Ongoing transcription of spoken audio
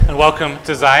welcome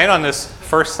to Zion on this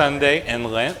first Sunday in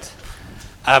Lent.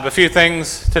 A few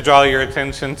things to draw your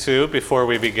attention to before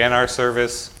we begin our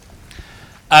service.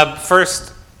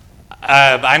 First,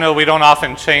 I know we don't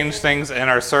often change things in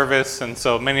our service, and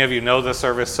so many of you know the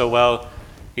service so well,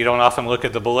 you don't often look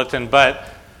at the bulletin,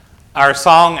 but our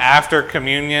song after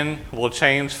communion will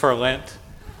change for Lent,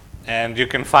 and you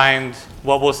can find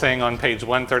what we'll sing on page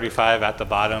 135 at the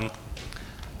bottom.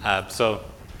 So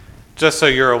just so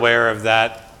you're aware of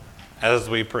that as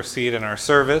we proceed in our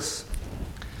service.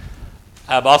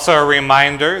 Also a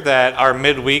reminder that our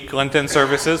midweek Lenten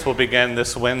services will begin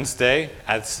this Wednesday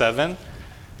at 7.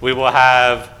 We will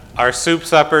have our soup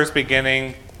suppers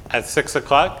beginning at 6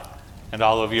 o'clock, and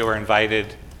all of you are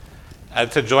invited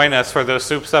to join us for those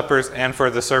soup suppers and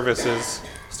for the services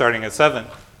starting at 7.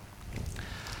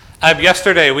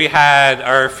 Yesterday we had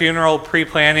our funeral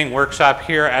pre-planning workshop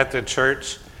here at the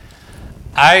church.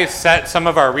 I set some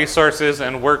of our resources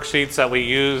and worksheets that we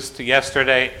used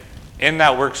yesterday in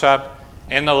that workshop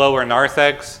in the lower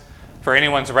narthex. For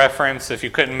anyone's reference, if you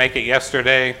couldn't make it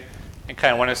yesterday and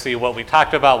kind of want to see what we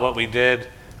talked about, what we did,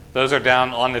 those are down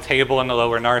on the table in the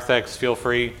lower narthex. Feel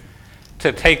free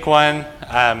to take one.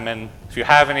 And if you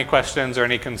have any questions or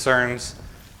any concerns,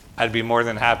 I'd be more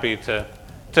than happy to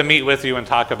meet with you and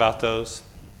talk about those.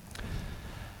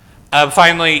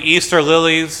 Finally, Easter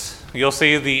lilies. You'll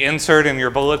see the insert in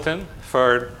your bulletin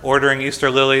for ordering Easter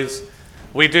lilies.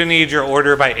 We do need your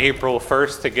order by April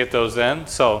 1st to get those in.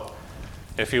 So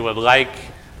if you would like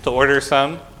to order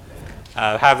some,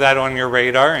 have that on your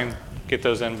radar and get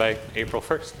those in by April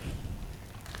 1st.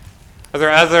 Are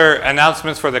there other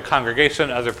announcements for the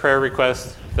congregation, other prayer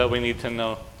requests that we need to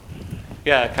know?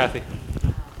 Yeah, Kathy.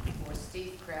 For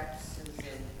Steve Krebs, who's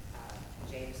in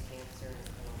James Cancer in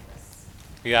Columbus.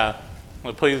 Yeah,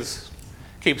 well, please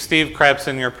keep Steve Krebs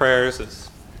in your prayers.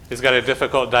 He's got a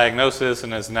difficult diagnosis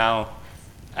and is now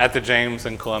at the James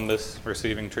in Columbus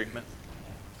receiving treatment.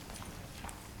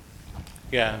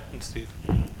 Yeah, and Steve.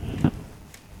 Cousin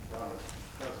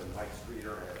Mike Streeter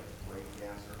had brain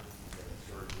cancer, had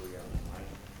surgery on the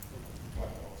 9th.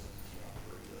 Prognosis is not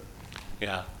very good.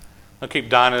 Yeah, I'll keep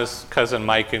Donna's cousin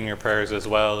Mike in your prayers as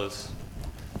well, as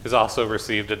he's also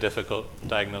received a difficult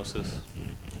diagnosis.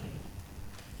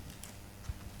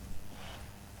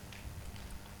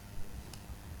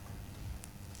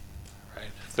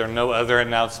 If there are no other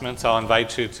announcements, I'll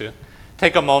invite you to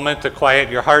take a moment to quiet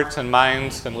your hearts and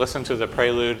minds and listen to the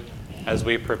prelude as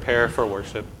we prepare for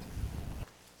worship.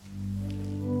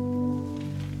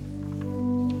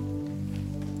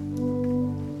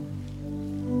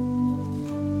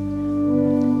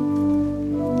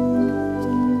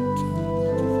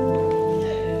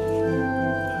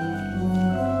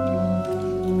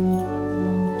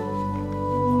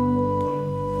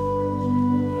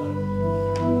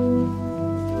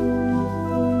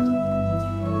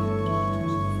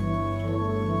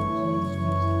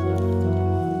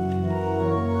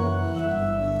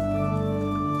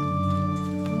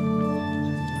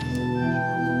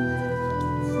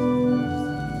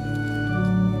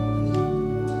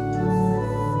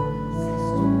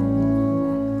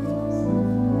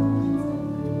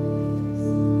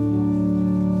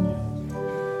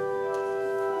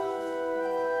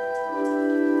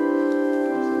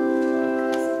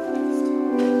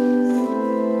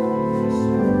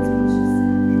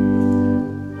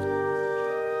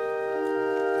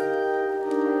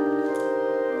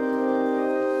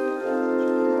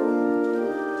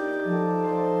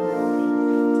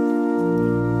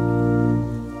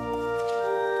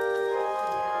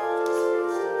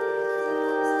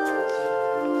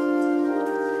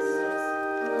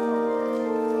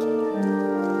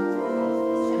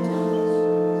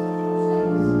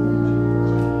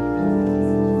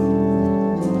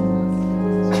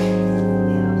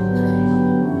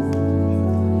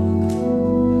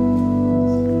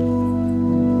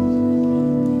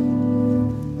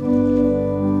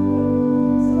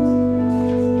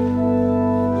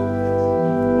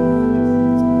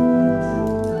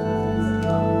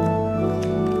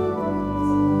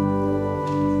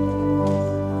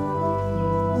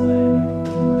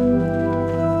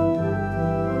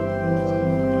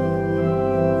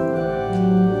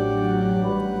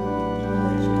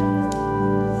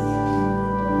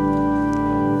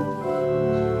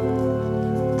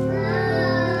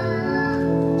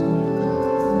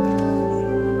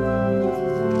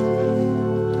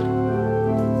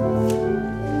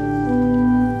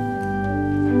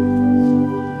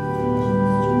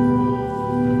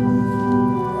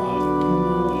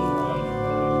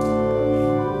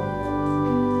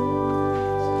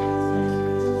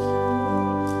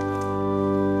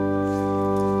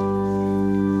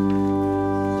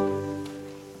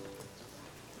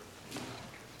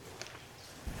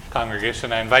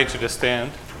 congregation, I invite you to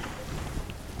stand.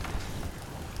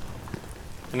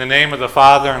 In the name of the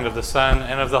Father, and of the Son,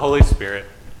 and of the Holy Spirit.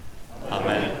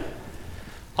 Amen.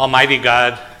 Almighty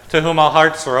God, to whom all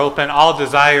hearts are open, all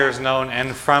desires known,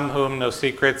 and from whom no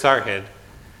secrets are hid,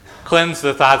 cleanse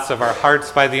the thoughts of our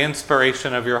hearts by the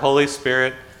inspiration of your Holy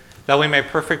Spirit, that we may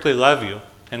perfectly love you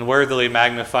and worthily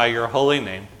magnify your holy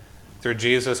name, through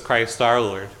Jesus Christ our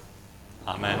Lord.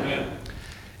 Amen. Amen.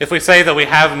 If we say that we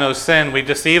have no sin, we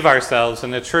deceive ourselves,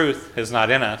 and the truth is not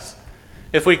in us.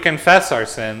 If we confess our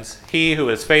sins, he who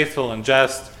is faithful and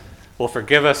just will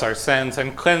forgive us our sins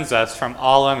and cleanse us from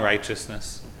all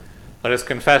unrighteousness. Let us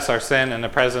confess our sin in the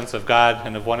presence of God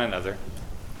and of one another.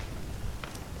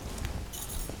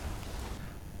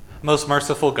 Most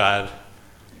merciful God,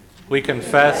 we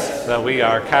confess that we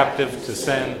are captive to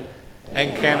sin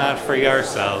and cannot free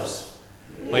ourselves.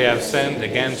 We have sinned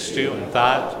against you in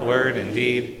thought, word, and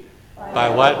deed, by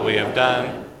what we have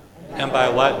done and by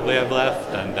what we have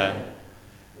left undone.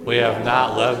 We have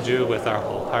not loved you with our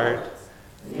whole heart.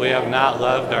 We have not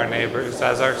loved our neighbors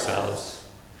as ourselves.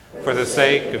 For the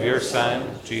sake of your Son,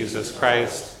 Jesus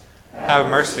Christ, have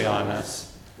mercy on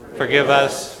us. Forgive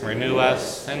us, renew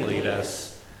us, and lead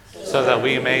us, so that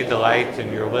we may delight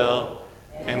in your will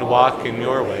and walk in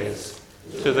your ways,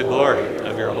 to the glory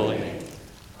of your holy name.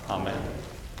 Amen.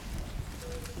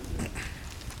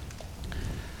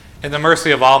 In the mercy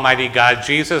of Almighty God,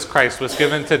 Jesus Christ was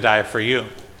given to die for you.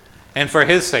 And for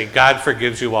his sake, God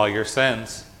forgives you all your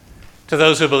sins. To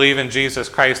those who believe in Jesus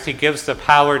Christ, he gives the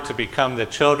power to become the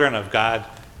children of God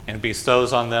and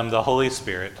bestows on them the Holy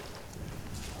Spirit.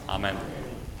 Amen.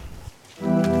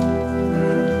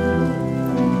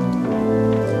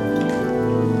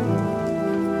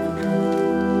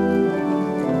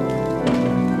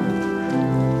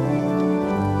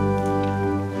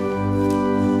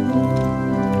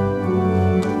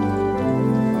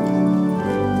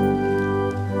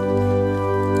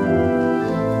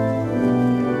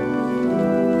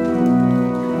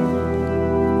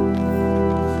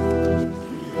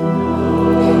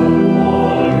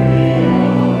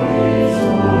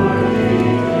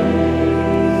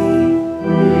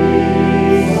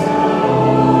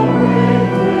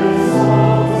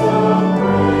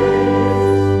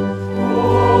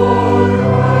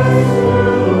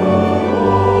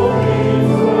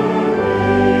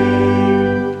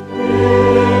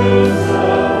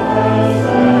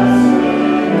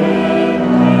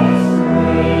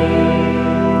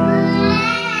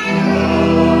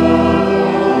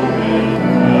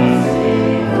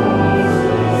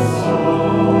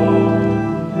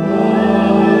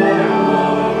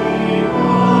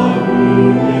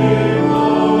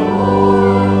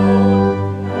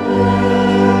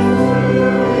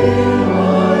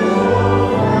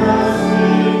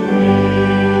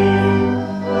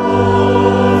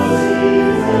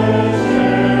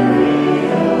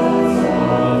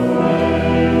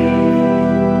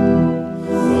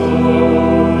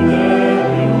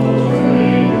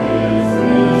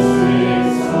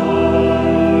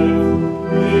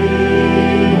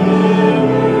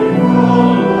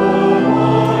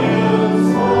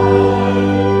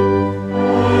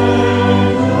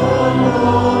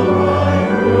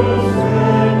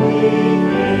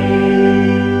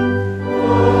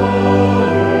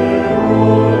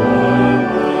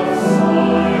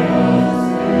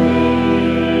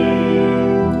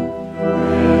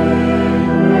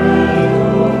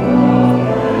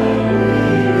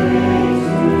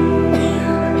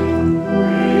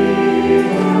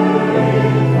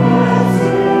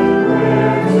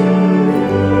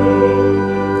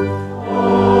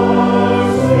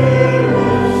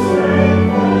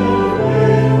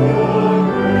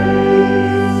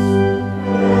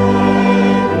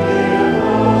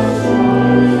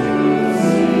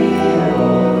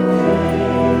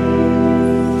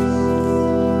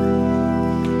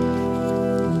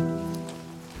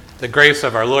 The grace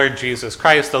of our Lord Jesus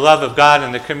Christ, the love of God,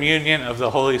 and the communion of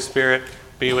the Holy Spirit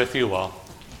be with you all.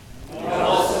 And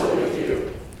also with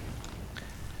you.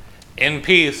 In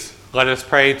peace, let us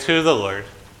pray to the Lord.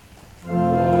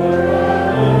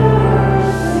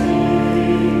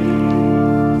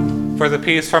 For the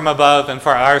peace from above and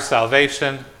for our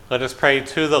salvation, let us pray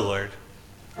to the Lord.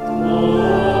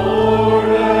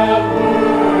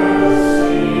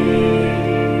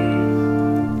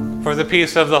 For the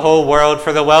peace of the whole world,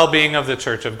 for the well-being of the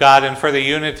Church of God, and for the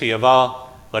unity of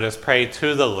all, let us pray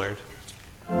to the Lord.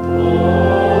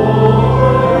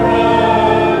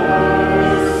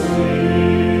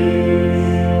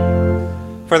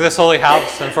 For this holy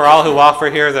house, and for all who offer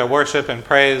here their worship and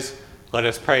praise, let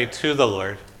us pray to the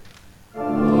Lord.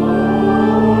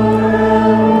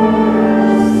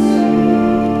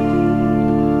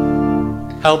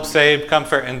 Help, save,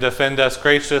 comfort, and defend us,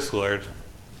 gracious Lord.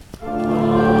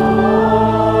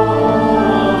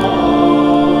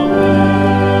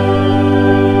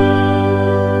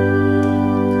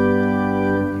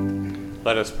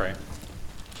 Let us pray.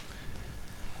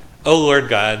 O Lord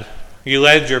God, you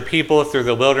led your people through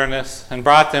the wilderness and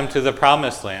brought them to the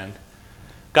promised land.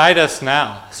 Guide us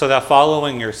now so that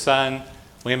following your Son,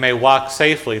 we may walk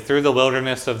safely through the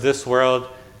wilderness of this world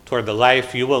toward the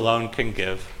life you alone can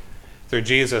give. Through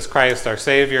Jesus Christ, our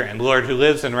Savior and Lord, who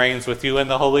lives and reigns with you in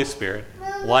the Holy Spirit,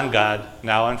 one God,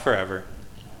 now and forever.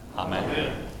 Amen.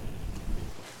 Amen.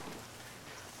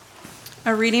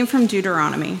 A reading from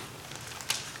Deuteronomy.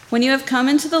 When you have come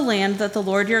into the land that the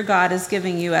Lord your God is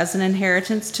giving you as an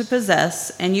inheritance to possess,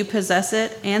 and you possess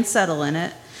it and settle in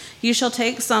it, you shall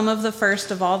take some of the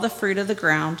first of all the fruit of the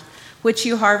ground, which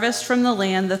you harvest from the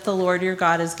land that the Lord your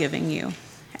God is giving you.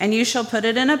 And you shall put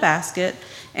it in a basket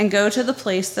and go to the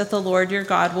place that the Lord your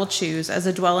God will choose as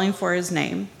a dwelling for his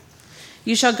name.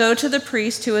 You shall go to the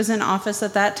priest who is in office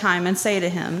at that time and say to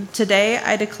him, Today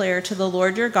I declare to the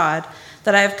Lord your God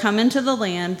that I have come into the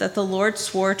land that the Lord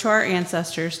swore to our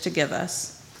ancestors to give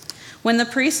us. When the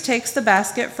priest takes the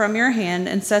basket from your hand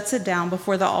and sets it down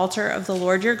before the altar of the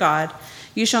Lord your God,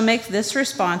 you shall make this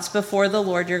response before the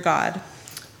Lord your God.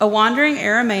 A wandering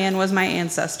Aramaean was my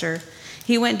ancestor.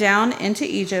 He went down into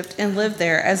Egypt and lived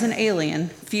there as an alien,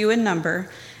 few in number,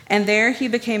 and there he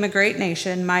became a great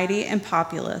nation, mighty and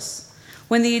populous.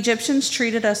 When the Egyptians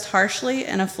treated us harshly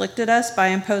and afflicted us by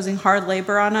imposing hard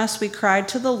labor on us, we cried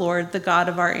to the Lord, the God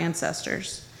of our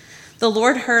ancestors. The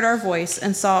Lord heard our voice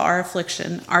and saw our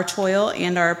affliction, our toil,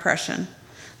 and our oppression.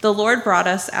 The Lord brought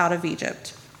us out of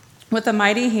Egypt with a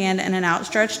mighty hand and an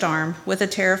outstretched arm, with a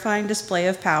terrifying display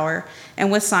of power,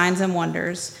 and with signs and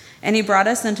wonders. And he brought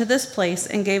us into this place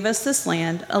and gave us this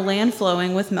land, a land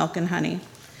flowing with milk and honey.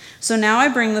 So now I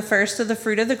bring the first of the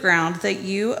fruit of the ground that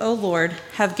you, O Lord,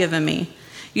 have given me.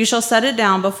 You shall set it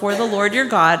down before the Lord your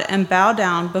God and bow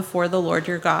down before the Lord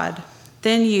your God.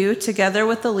 Then you, together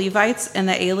with the Levites and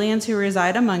the aliens who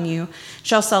reside among you,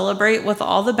 shall celebrate with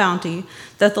all the bounty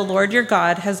that the Lord your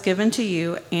God has given to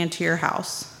you and to your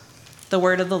house. The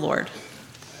word of the Lord.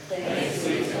 Thanks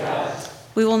be to God.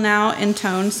 We will now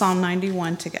intone Psalm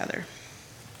 91 together.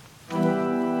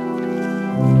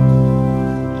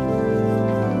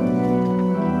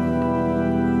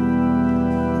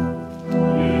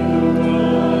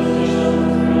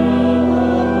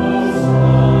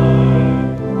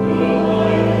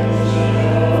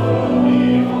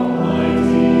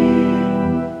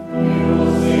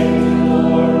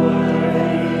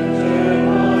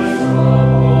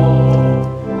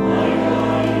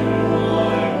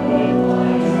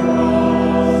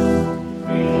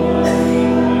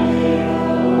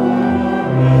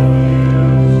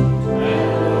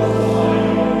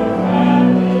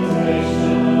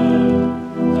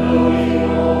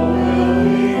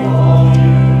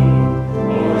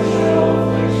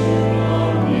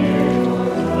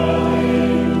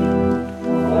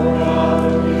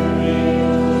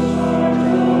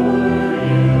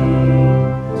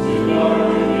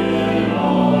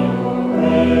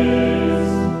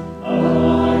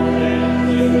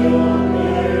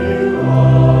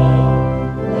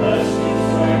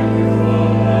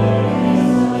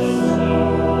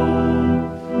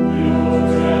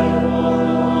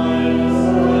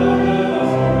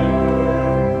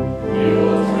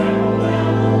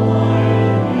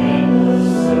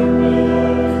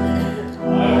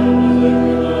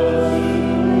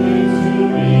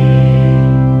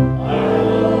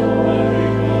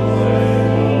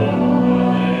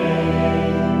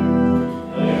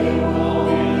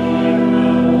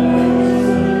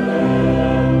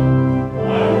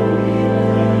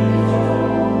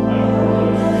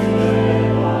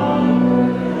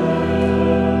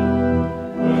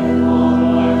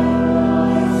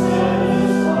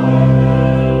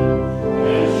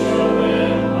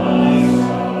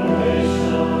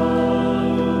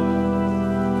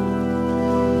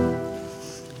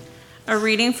 A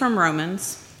reading from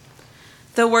Romans.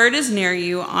 The word is near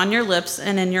you, on your lips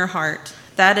and in your heart.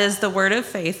 That is the word of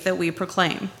faith that we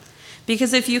proclaim.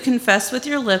 Because if you confess with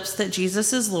your lips that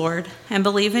Jesus is Lord and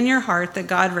believe in your heart that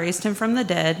God raised him from the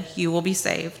dead, you will be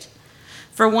saved.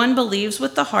 For one believes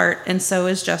with the heart and so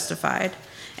is justified,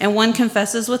 and one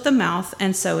confesses with the mouth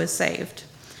and so is saved.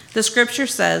 The scripture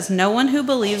says, no one who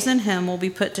believes in him will be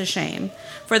put to shame,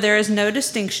 for there is no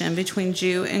distinction between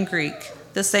Jew and Greek.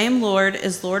 The same Lord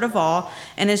is Lord of all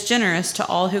and is generous to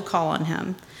all who call on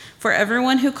him. For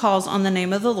everyone who calls on the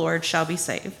name of the Lord shall be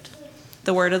saved.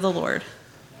 The word of the Lord.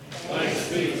 Thanks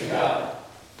be to God.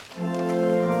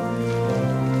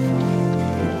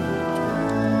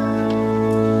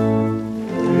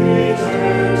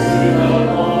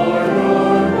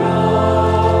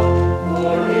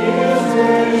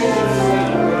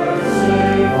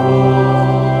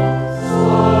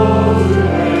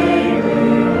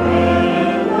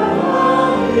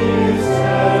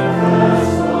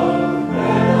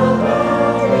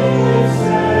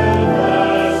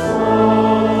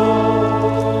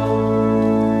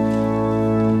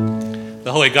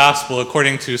 The Holy Gospel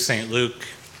according to St. Luke.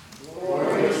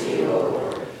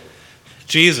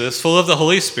 Jesus, full of the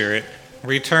Holy Spirit,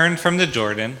 returned from the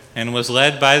Jordan and was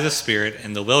led by the Spirit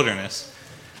in the wilderness,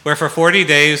 where for 40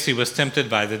 days he was tempted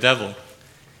by the devil.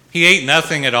 He ate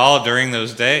nothing at all during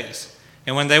those days,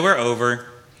 and when they were over,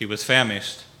 he was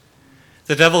famished.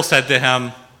 The devil said to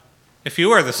him, "If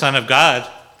you are the Son of God,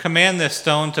 command this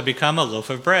stone to become a loaf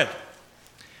of bread."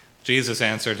 Jesus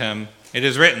answered him, "It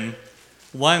is written,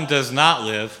 'One does not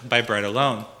live by bread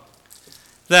alone.'"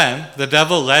 Then the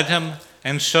devil led him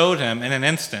and showed him in an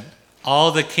instant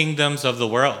all the kingdoms of the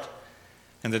world.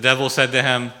 And the devil said to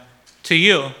him, "To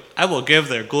you I will give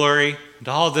their glory and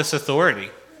all this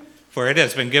authority, for it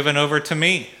has been given over to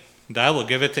me, and I will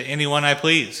give it to anyone I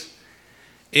please.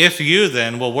 If you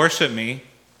then will worship me,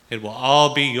 it will all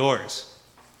be yours."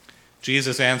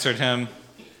 Jesus answered him,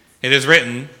 "It is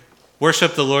written,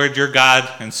 'Worship the Lord your God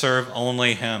and serve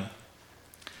only him.'"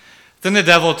 Then the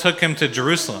devil took him to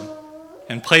Jerusalem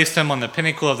and placed him on the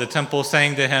pinnacle of the temple,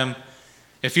 saying to him,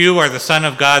 "If you are the Son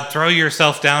of God, throw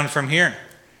yourself down from here.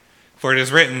 For it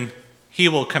is written, 'He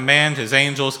will command his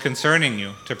angels concerning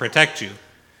you to protect you,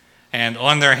 and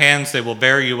on their hands they will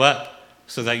bear you up,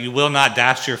 so that you will not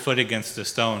dash your foot against a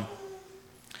stone.'"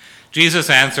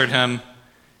 Jesus answered him,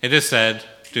 "It is said,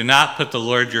 'Do not put the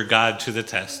Lord your God to the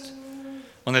test.'"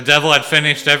 When the devil had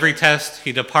finished every test,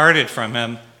 he departed from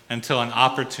him until an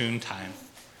opportune time.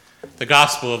 The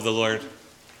Gospel of the Lord.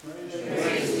 I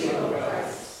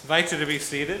invite you to be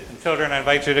seated. And children, I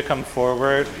invite you to come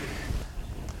forward.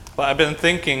 Well, I've been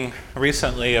thinking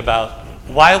recently about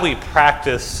why we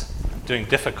practice doing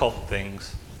difficult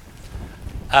things.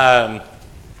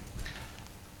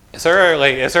 Is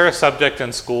there a subject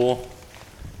in school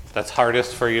that's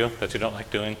hardest for you, that you don't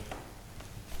like doing?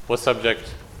 What subject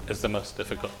is the most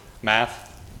difficult? Math?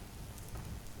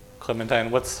 Clementine,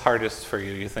 what's hardest for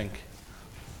you think?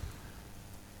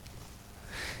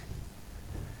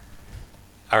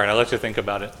 All right, I'll let you think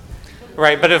about it.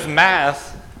 Right, but if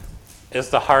math is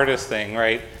the hardest thing,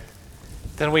 right,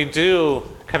 then we do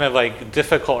kind of like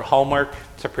difficult homework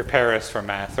to prepare us for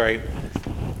math, right?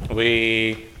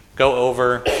 We go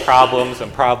over problems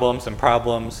and problems and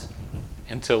problems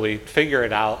until we figure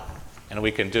it out and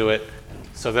we can do it.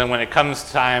 So then when it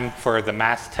comes time for the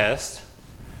math test,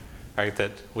 right,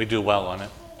 that we do well on it.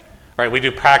 Right, we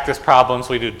do practice problems,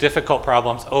 we do difficult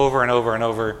problems over and over and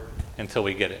over until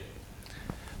we get it.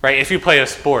 Right, if you play a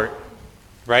sport,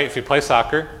 right, if you play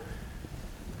soccer,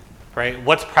 right,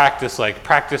 what's practice like?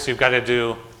 Practice, you've got to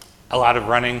do a lot of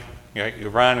running. You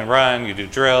run and run, you do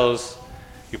drills,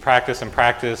 you practice and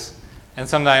practice, and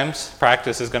sometimes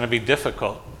practice is going to be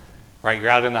difficult, right? You're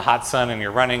out in the hot sun and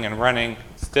you're running and running,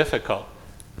 it's difficult.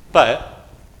 But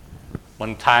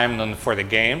when time for the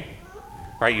game,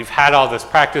 right, you've had all this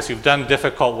practice, you've done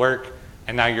difficult work,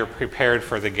 and now you're prepared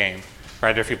for the game,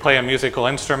 right? If you play a musical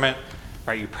instrument,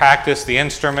 right, you practice the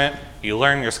instrument, you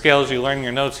learn your skills, you learn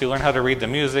your notes, you learn how to read the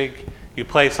music, you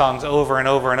play songs over and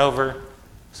over and over.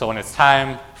 So when it's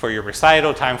time for your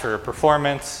recital, time for your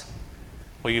performance,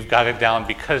 well, you've got it down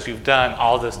because you've done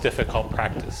all this difficult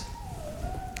practice.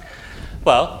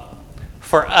 Well,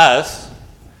 for us,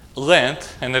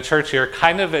 Lent in the church here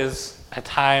kind of is a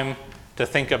time to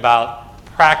think about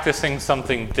practicing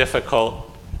something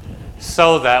difficult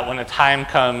so that when the time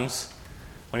comes,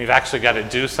 when you've actually got to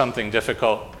do something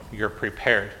difficult, you're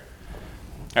prepared.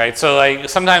 All right, so like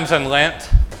sometimes in Lent,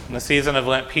 in the season of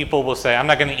Lent, people will say, "I'm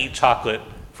not going to eat chocolate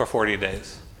for 40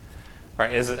 days."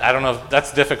 Right? I don't know if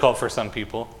that's difficult for some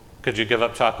people. Could you give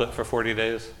up chocolate for 40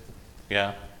 days?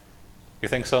 Yeah. You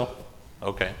think so?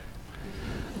 Okay.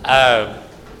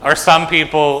 Or some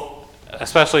people,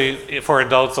 especially for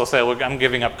adults, will say, "Well, I'm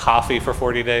giving up coffee for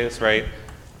 40 days," right?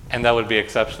 And that would be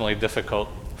exceptionally difficult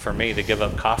for me to give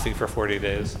up coffee for 40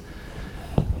 days.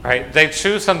 Right? They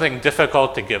choose something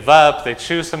difficult to give up. They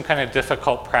choose some kind of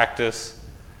difficult practice,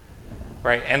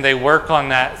 right? And they work on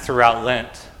that throughout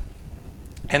Lent.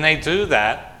 And they do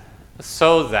that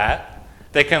so that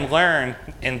they can learn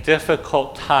in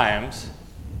difficult times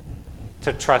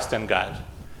to trust in God.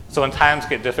 So when times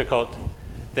get difficult,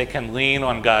 they can lean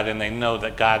on God and they know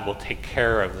that God will take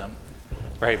care of them,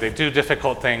 right? They do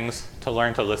difficult things to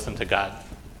learn to listen to God,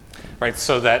 right?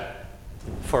 So that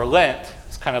for Lent,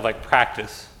 it's kind of like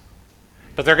practice.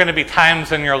 But there are going to be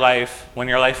times in your life when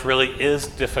your life really is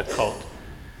difficult.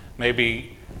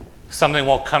 Maybe something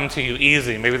won't come to you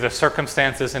easy. Maybe the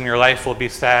circumstances in your life will be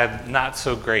sad, not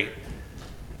so great,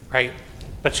 right?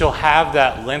 But you'll have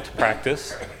that Lent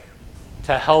practice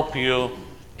to help you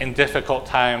in difficult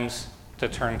times to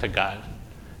turn to God.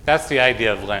 That's the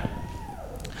idea of Lent.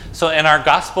 So in our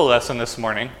gospel lesson this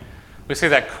morning, we see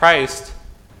that Christ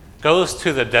goes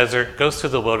to the desert, goes to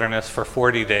the wilderness for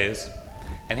 40 days,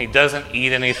 and he doesn't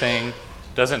eat anything,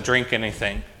 doesn't drink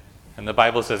anything. And the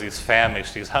Bible says he's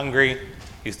famished, he's hungry,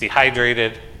 he's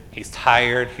dehydrated, he's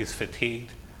tired, he's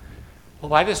fatigued. Well,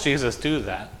 why does Jesus do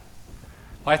that?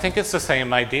 Well, I think it's the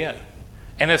same idea.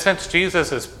 In a sense,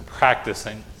 Jesus is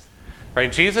practicing,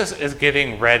 right? Jesus is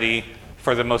getting ready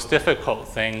for the most difficult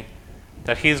thing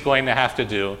that he's going to have to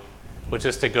do, which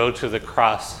is to go to the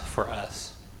cross for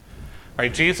us.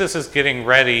 Right? Jesus is getting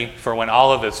ready for when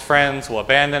all of his friends will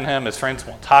abandon him, his friends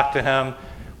won't talk to him,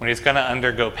 when he's going to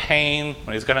undergo pain,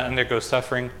 when he's going to undergo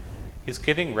suffering. He's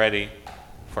getting ready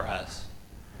for us.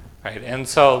 Right? And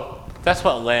so that's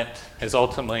what Lent is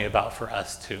ultimately about for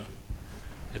us too.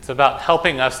 It's about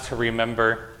helping us to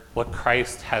remember what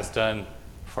Christ has done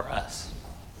for us.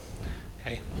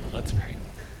 Okay, let's pray.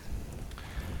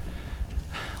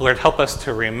 Lord, help us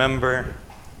to remember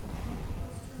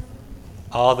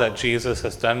all that Jesus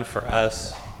has done for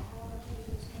us.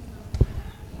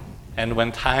 And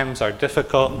when times are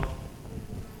difficult,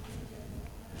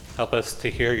 help us to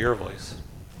hear your voice.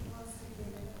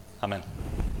 Amen.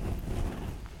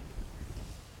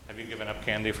 Have you given up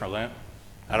candy for Lent?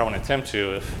 I don't want to tempt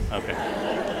you if, okay.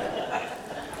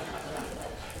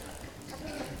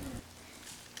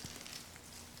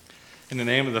 In the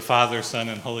name of the Father, Son,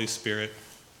 and Holy Spirit,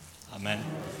 amen.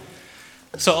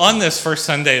 So on this first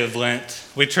Sunday of Lent,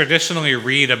 we traditionally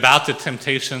read about the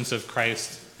temptations of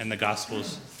Christ in the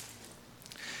Gospels.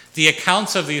 The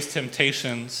accounts of these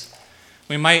temptations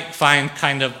we might find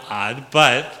kind of odd,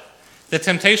 but the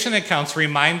temptation accounts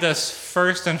remind us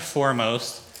first and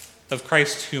foremost of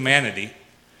Christ's humanity.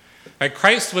 Right?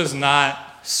 Christ was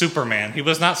not Superman. He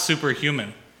was not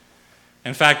superhuman.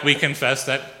 In fact, we confess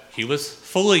that he was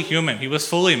fully human. He was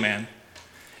fully man.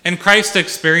 And Christ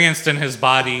experienced in his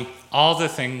body all the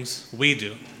things we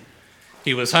do.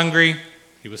 He was hungry.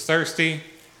 He was thirsty.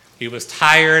 He was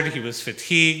tired. He was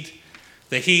fatigued.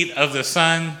 The heat of the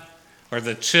sun or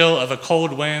the chill of a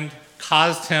cold wind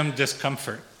caused him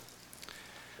discomfort.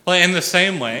 Well, in the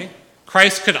same way,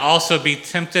 Christ could also be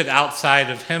tempted outside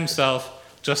of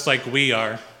himself, just like we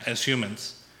are as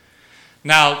humans.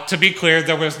 Now, to be clear,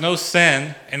 there was no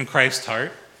sin in Christ's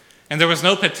heart, and there was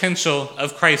no potential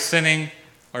of Christ sinning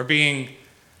or being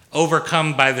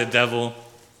overcome by the devil.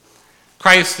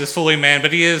 Christ is fully man,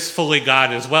 but he is fully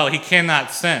God as well. He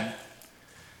cannot sin.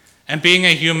 And being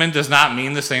a human does not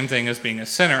mean the same thing as being a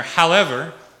sinner.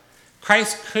 However,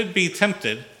 Christ could be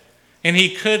tempted, and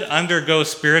he could undergo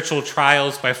spiritual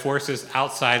trials by forces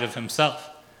outside of himself.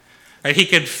 Right? He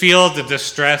could feel the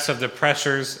distress of the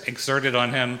pressures exerted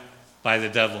on him by the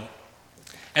devil.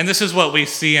 And this is what we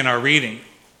see in our reading.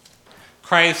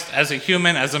 Christ, as a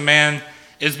human, as a man,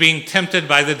 is being tempted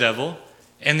by the devil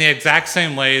in the exact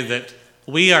same way that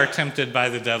we are tempted by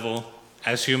the devil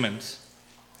as humans.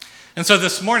 And so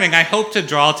this morning, I hope to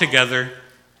draw together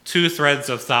two threads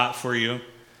of thought for you.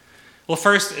 Well,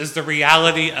 first is the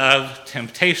reality of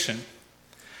temptation.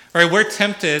 Right, we're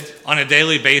tempted on a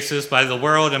daily basis by the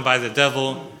world and by the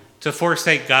devil to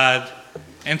forsake God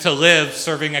and to live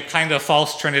serving a kind of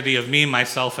false trinity of me,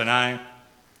 myself, and I.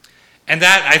 And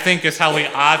that, I think, is how we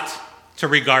ought to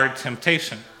regard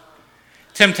temptation.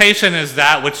 Temptation is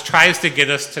that which tries to get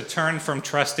us to turn from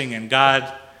trusting in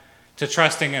God to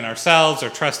trusting in ourselves or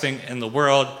trusting in the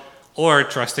world or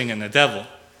trusting in the devil.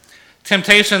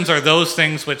 Temptations are those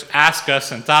things which ask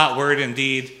us in thought, word, and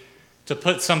deed to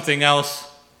put something else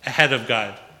ahead of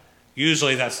God.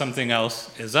 Usually that something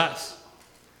else is us.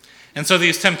 And so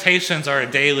these temptations are a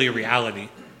daily reality.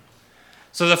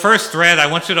 So the first thread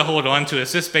I want you to hold on to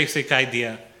is this basic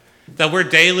idea that we're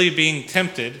daily being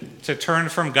tempted to turn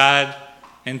from God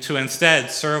and to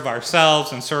instead serve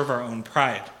ourselves and serve our own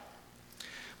pride.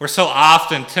 We're so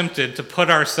often tempted to put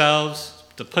ourselves,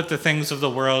 to put the things of the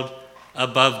world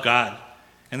above God.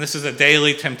 And this is a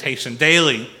daily temptation.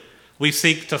 Daily, we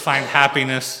seek to find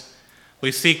happiness.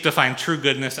 We seek to find true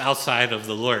goodness outside of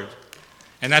the Lord.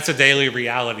 And that's a daily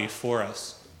reality for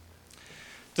us.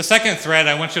 The second thread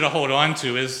I want you to hold on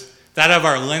to is that of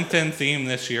our Lenten theme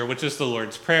this year, which is the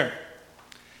Lord's Prayer.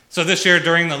 So this year,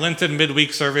 during the Lenten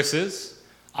midweek services,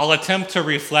 I'll attempt to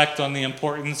reflect on the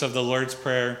importance of the Lord's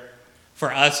Prayer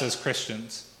for us as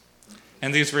Christians.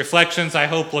 And these reflections, I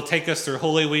hope, will take us through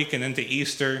Holy Week and into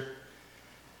Easter.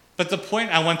 But the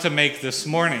point I want to make this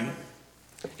morning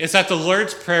is that the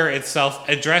Lord's Prayer itself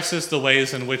addresses the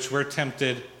ways in which we're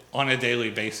tempted on a daily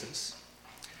basis.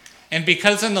 And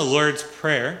because in the Lord's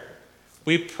Prayer,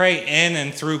 we pray in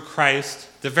and through Christ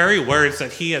the very words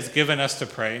that he has given us to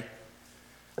pray,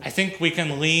 I think we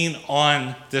can lean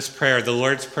on this prayer, the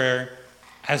Lord's Prayer,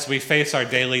 as we face our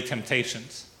daily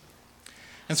temptations.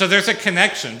 And so there's a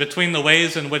connection between the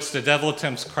ways in which the devil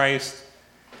tempts Christ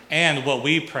and what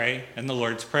we pray in the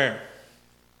Lord's Prayer.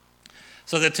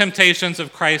 So the temptations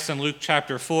of Christ in Luke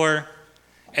chapter 4,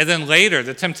 and then later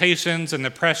the temptations and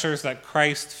the pressures that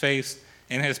Christ faced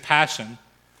in his passion,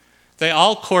 they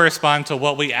all correspond to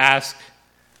what we ask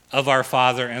of our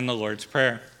Father in the Lord's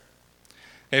Prayer.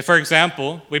 Okay, for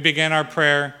example, we begin our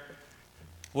prayer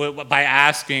by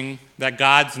asking that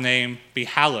God's name be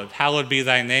hallowed. Hallowed be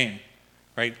thy name,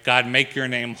 right? God, make your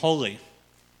name holy.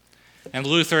 And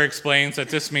Luther explains that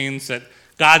this means that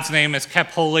God's name is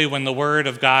kept holy when the word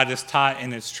of God is taught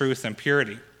in its truth and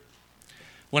purity.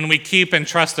 When we keep and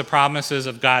trust the promises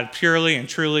of God purely and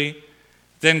truly,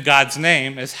 then God's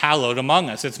name is hallowed among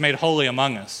us. It's made holy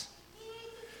among us.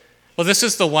 Well, this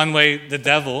is the one way the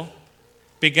devil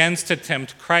begins to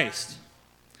tempt Christ.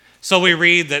 So we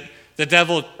read that the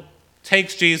devil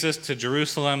takes Jesus to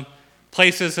Jerusalem,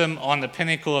 places him on the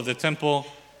pinnacle of the temple,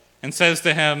 and says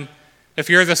to him, if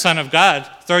you're the Son of God,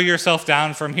 throw yourself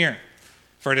down from here.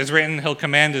 For it is written, he'll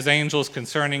command his angels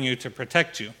concerning you to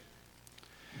protect you.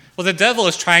 Well, the devil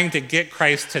is trying to get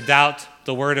Christ to doubt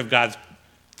the word of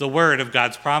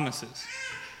God's promises.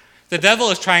 The devil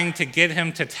is trying to get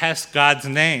him to test God's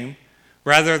name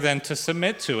rather than to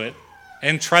submit to it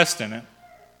and trust in it.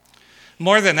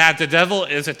 More than that, the devil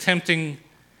is attempting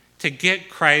to get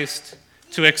Christ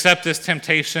to accept this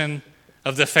temptation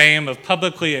of the fame of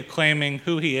publicly acclaiming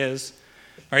who he is.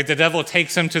 Right? The devil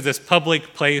takes him to this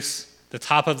public place, the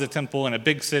top of the temple in a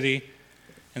big city,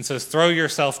 and says, throw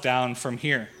yourself down from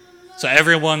here so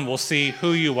everyone will see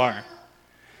who you are.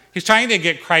 He's trying to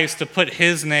get Christ to put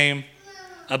his name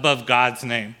above God's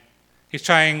name. He's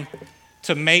trying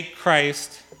to make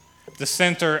Christ the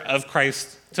center of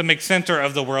Christ, to make center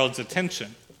of the world's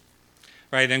attention.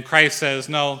 Right? And Christ says,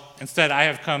 no, instead I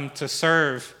have come to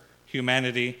serve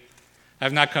humanity. I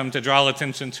have not come to draw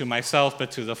attention to myself,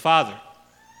 but to the Father.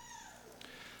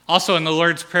 Also in the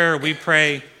Lord's Prayer, we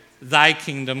pray, thy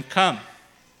kingdom come.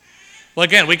 Well,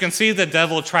 again, we can see the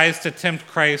devil tries to tempt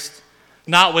Christ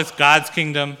not with God's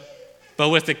kingdom, but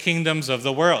with the kingdoms of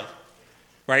the world.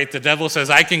 Right? The devil says,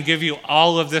 I can give you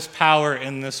all of this power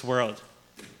in this world.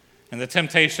 And the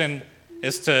temptation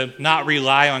is to not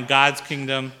rely on God's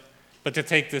kingdom, but to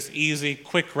take this easy,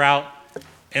 quick route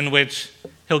in which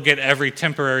he'll get every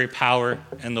temporary power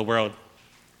in the world.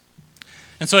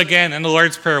 And so again, in the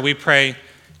Lord's Prayer, we pray,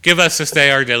 give us this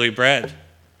day our daily bread.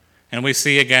 And we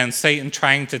see again Satan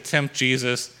trying to tempt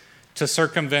Jesus to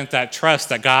circumvent that trust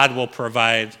that God will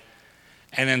provide,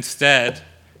 and instead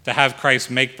to have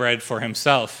Christ make bread for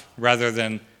himself rather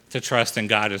than to trust in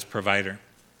God as provider.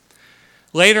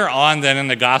 Later on then in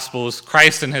the Gospels,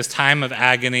 Christ in his time of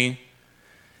agony,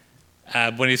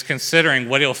 when he's considering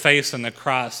what he'll face on the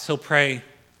cross, he'll pray,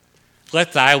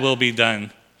 let thy will be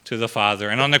done to the Father.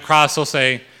 And on the cross he'll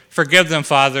say, forgive them,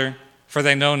 Father, for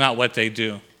they know not what they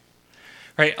do.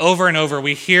 Right? Over and over,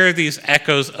 we hear these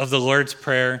echoes of the Lord's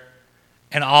Prayer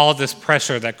and all this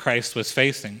pressure that Christ was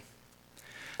facing.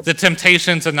 The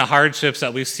temptations and the hardships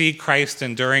that we see Christ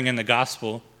enduring in the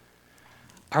gospel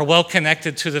are well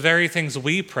connected to the very things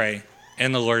we pray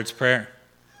in the Lord's Prayer.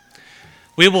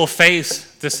 We will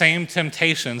face the same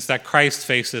temptations that Christ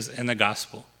faces in the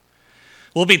gospel.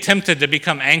 We'll be tempted to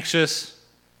become anxious,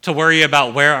 to worry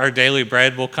about where our daily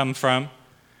bread will come from,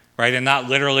 right? And not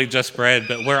literally just bread,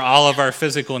 but where all of our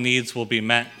physical needs will be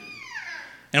met.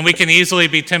 And we can easily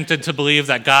be tempted to believe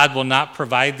that God will not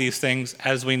provide these things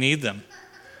as we need them,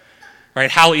 right?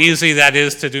 How easy that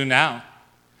is to do now.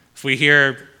 If we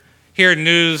hear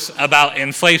news about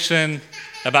inflation,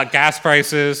 about gas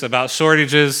prices, about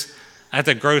shortages at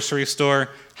the grocery store,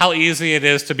 how easy it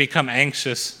is to become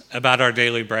anxious about our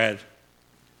daily bread.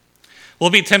 We'll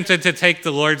be tempted to take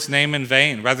the Lord's name in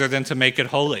vain rather than to make it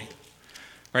holy.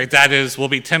 Right? That is, we'll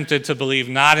be tempted to believe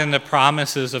not in the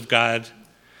promises of God,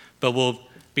 but we'll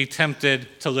be tempted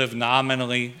to live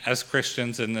nominally as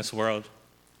Christians in this world.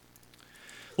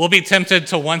 We'll be tempted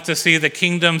to want to see the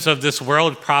kingdoms of this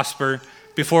world prosper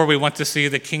before we want to see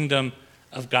the kingdom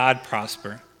of God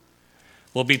prosper.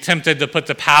 We'll be tempted to put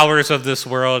the powers of this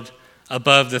world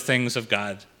above the things of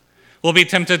God. We'll be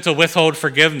tempted to withhold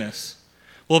forgiveness.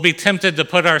 We'll be tempted to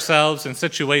put ourselves in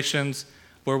situations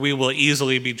where we will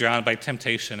easily be drowned by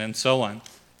temptation and so on.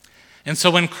 And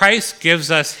so when Christ gives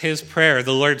us his prayer,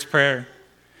 the Lord's Prayer,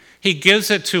 he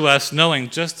gives it to us knowing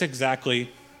just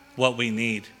exactly what we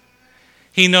need.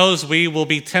 He knows we will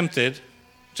be tempted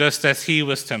just as he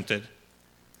was tempted.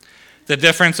 The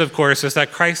difference, of course, is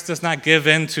that Christ does not give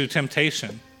in to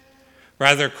temptation.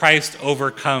 Rather, Christ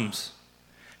overcomes.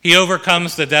 He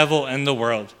overcomes the devil and the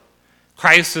world.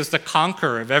 Christ is the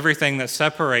conqueror of everything that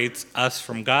separates us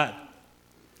from God.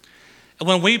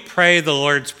 When we pray the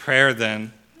Lord's Prayer,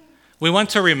 then, we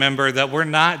want to remember that we're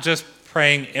not just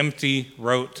praying empty,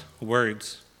 rote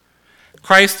words.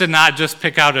 Christ did not just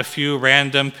pick out a few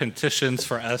random petitions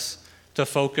for us to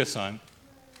focus on.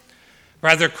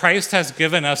 Rather, Christ has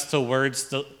given us the words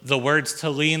to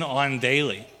lean on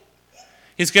daily.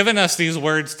 He's given us these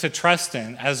words to trust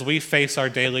in as we face our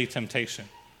daily temptation.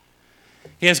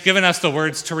 He has given us the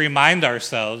words to remind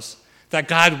ourselves that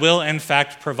God will, in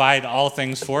fact, provide all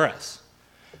things for us.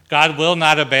 God will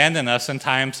not abandon us in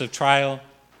times of trial.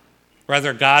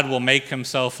 Rather, God will make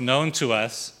himself known to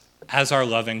us as our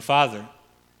loving Father.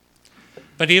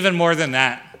 But even more than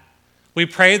that, we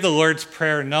pray the Lord's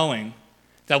Prayer knowing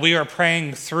that we are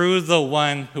praying through the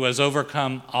one who has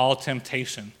overcome all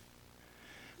temptation.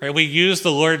 Right? We use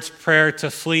the Lord's Prayer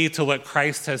to flee to what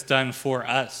Christ has done for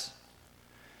us.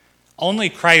 Only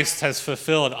Christ has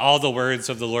fulfilled all the words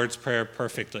of the Lord's Prayer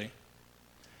perfectly.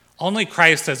 Only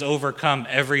Christ has overcome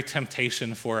every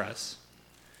temptation for us.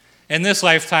 In this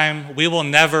lifetime, we will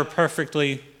never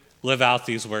perfectly live out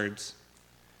these words.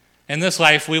 In this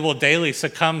life, we will daily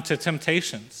succumb to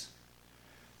temptations.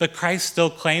 But Christ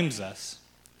still claims us.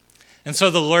 And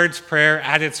so the Lord's Prayer,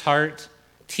 at its heart,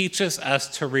 teaches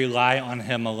us to rely on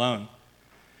him alone.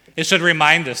 It should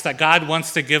remind us that God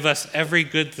wants to give us every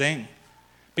good thing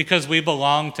because we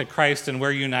belong to Christ and we're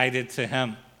united to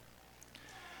him.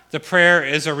 The prayer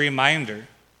is a reminder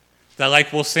that,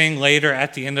 like we'll sing later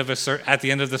at the end of the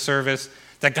service,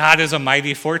 that God is a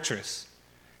mighty fortress.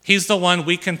 He's the one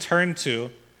we can turn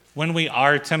to when we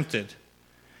are tempted.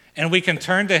 And we can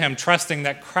turn to him trusting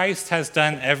that Christ has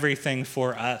done everything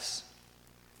for us.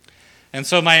 And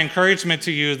so my encouragement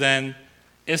to you then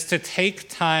is to take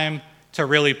time to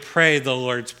really pray the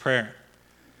Lord's Prayer.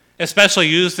 Especially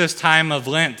use this time of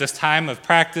Lent, this time of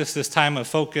practice, this time of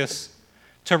focus,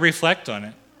 to reflect on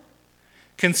it.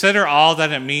 Consider all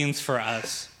that it means for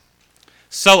us.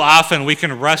 So often we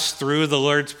can rush through the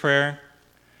Lord's Prayer,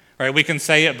 right? We can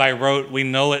say it by rote, we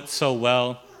know it so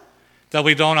well, that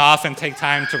we don't often take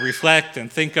time to reflect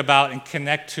and think about and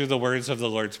connect to the words of the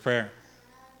Lord's Prayer.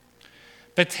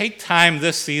 But take time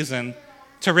this season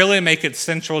to really make it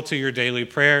central to your daily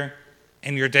prayer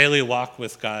and your daily walk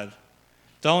with God.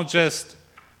 Don't just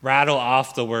rattle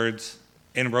off the words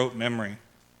in rote memory.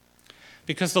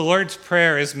 Because the Lord's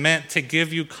Prayer is meant to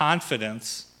give you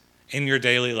confidence in your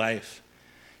daily life.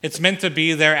 It's meant to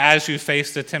be there as you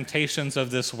face the temptations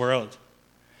of this world.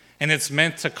 And it's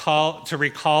meant to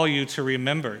recall you to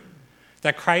remember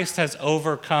that Christ has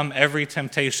overcome every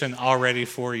temptation already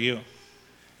for you.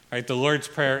 Right? The Lord's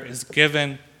Prayer is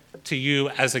given to you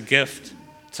as a gift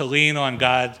to lean on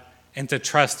God and to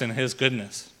trust in his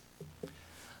goodness.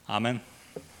 Amen.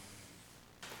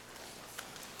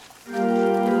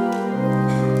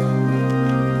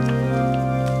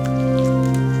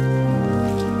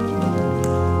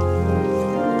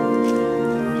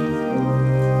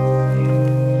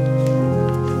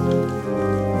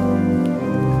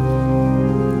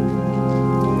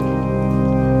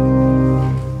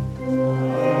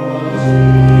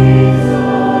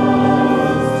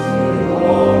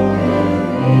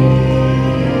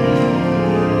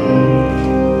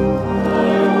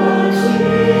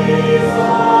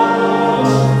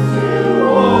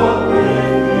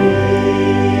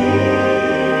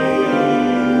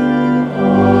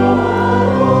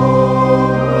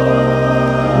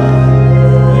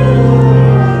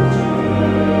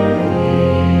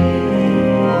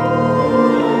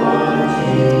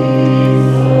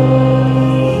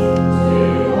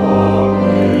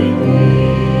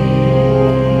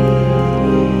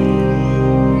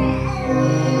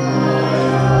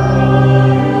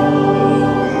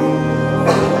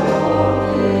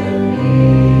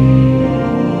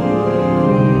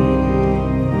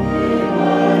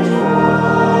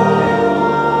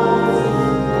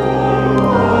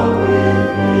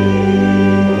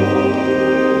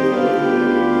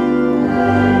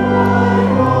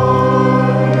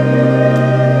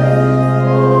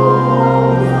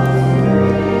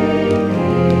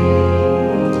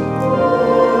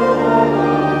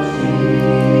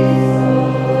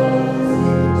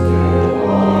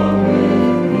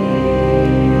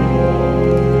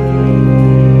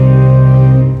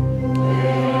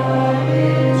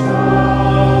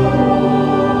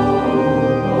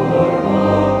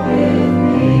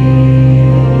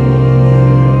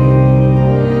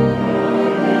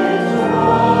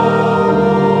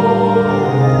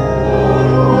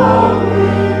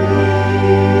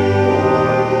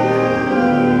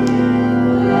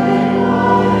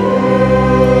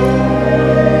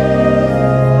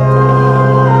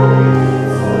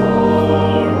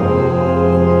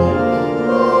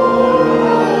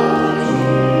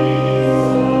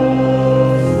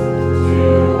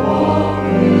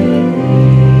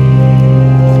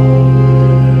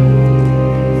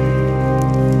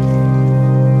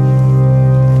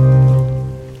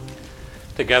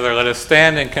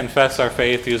 stand and confess our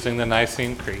faith using the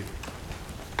Nicene Creed.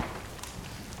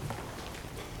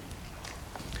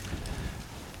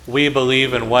 We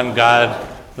believe in one God,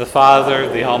 the Father,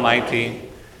 the Almighty,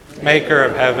 maker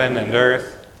of heaven and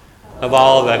earth, of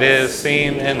all that is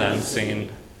seen and unseen.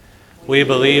 We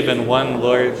believe in one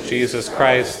Lord Jesus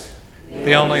Christ,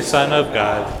 the only Son of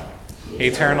God,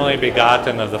 eternally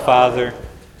begotten of the Father,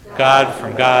 God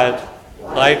from God,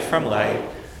 light from light,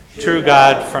 true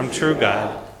God from true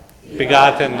God,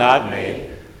 begotten, not made,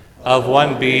 of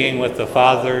one being with the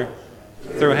Father.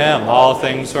 Through him all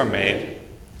things were made.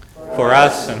 For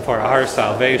us and for our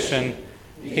salvation,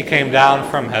 he came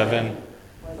down from heaven,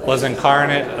 was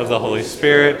incarnate of the Holy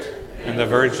Spirit and the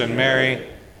Virgin Mary,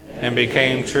 and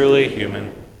became truly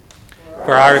human.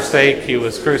 For our sake he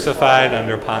was crucified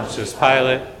under Pontius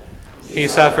Pilate. He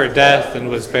suffered death and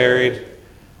was buried.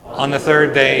 On the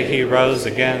third day he rose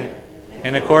again,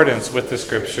 in accordance with the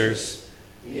Scriptures.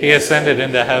 He ascended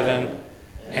into heaven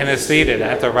and is seated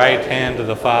at the right hand of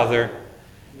the Father.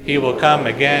 He will come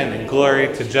again in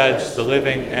glory to judge the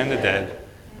living and the dead,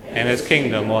 and his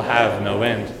kingdom will have no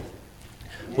end.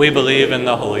 We believe in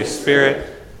the Holy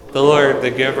Spirit, the Lord, the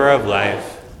giver of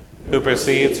life, who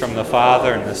proceeds from the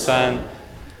Father and the Son,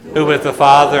 who with the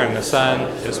Father and the Son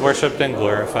is worshipped and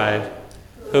glorified,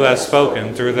 who has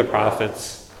spoken through the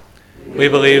prophets. We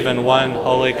believe in one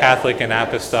holy Catholic and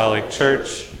Apostolic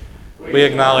Church. We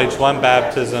acknowledge one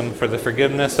baptism for the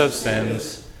forgiveness of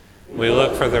sins. We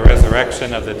look for the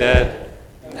resurrection of the dead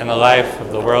and the life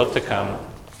of the world to come.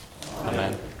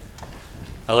 Amen.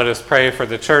 Now let us pray for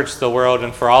the church, the world,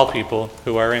 and for all people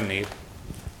who are in need.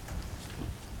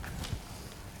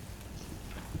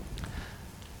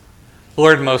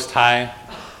 Lord Most High,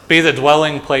 be the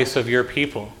dwelling place of your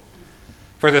people.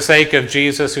 For the sake of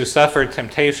Jesus, who suffered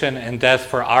temptation and death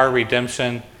for our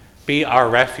redemption, be our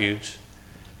refuge.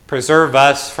 Preserve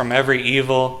us from every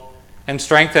evil and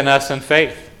strengthen us in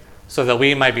faith, so that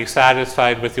we might be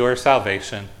satisfied with your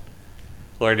salvation.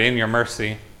 Lord, in your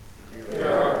mercy.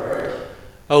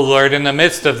 O Lord, in the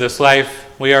midst of this life,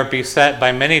 we are beset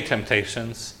by many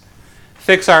temptations.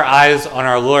 Fix our eyes on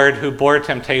our Lord, who bore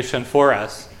temptation for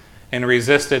us and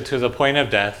resisted to the point of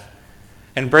death,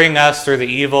 and bring us through the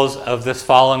evils of this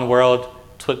fallen world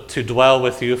to dwell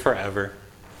with you forever.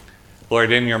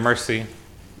 Lord, in your mercy.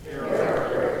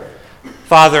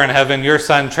 Father in heaven, your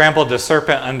Son trampled the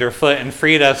serpent underfoot and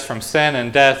freed us from sin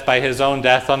and death by his own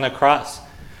death on the cross.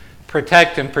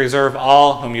 Protect and preserve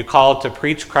all whom you called to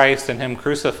preach Christ and him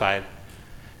crucified.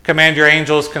 Command your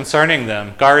angels concerning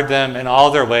them, guard them in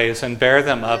all their ways, and bear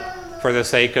them up for the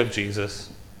sake of Jesus.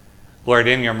 Lord,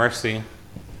 in your mercy.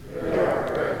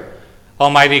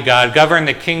 Almighty God, govern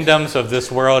the kingdoms of this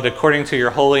world according to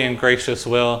your holy and gracious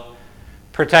will.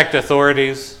 Protect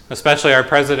authorities, especially our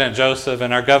President Joseph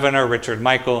and our Governor Richard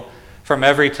Michael, from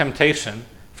every temptation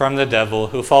from the devil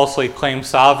who falsely claims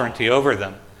sovereignty over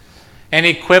them, and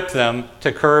equip them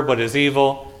to curb what is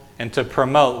evil and to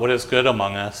promote what is good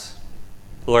among us.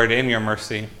 Lord, in your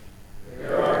mercy.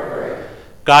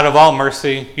 God of all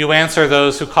mercy, you answer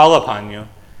those who call upon you.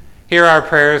 Hear our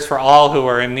prayers for all who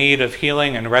are in need of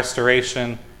healing and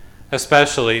restoration,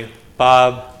 especially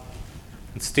Bob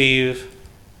and Steve,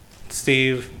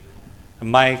 and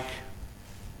Mike,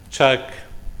 Chuck,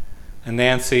 and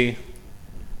Nancy,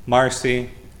 Marcy,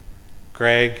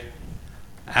 Greg,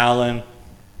 Alan,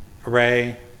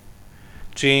 Ray,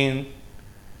 Jean,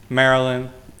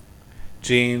 Marilyn,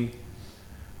 Jean,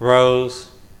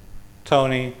 Rose,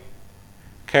 Tony,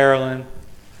 Carolyn,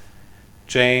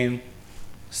 Jane,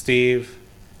 Steve,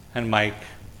 and Mike.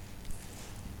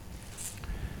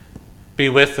 Be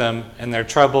with them in their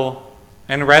trouble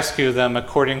and rescue them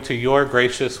according to your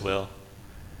gracious will.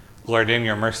 Lord, in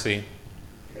your mercy.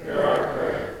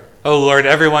 O Lord,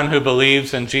 everyone who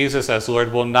believes in Jesus as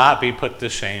Lord will not be put to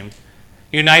shame.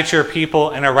 Unite your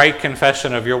people in a right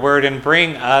confession of your word and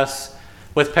bring us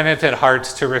with penitent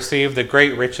hearts to receive the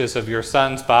great riches of your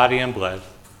Son's body and blood.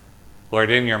 Lord,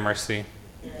 in your mercy.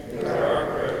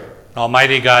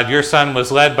 Almighty God, your Son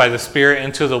was led by the Spirit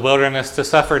into the wilderness to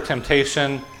suffer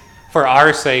temptation for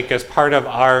our sake as part of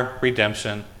our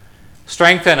redemption.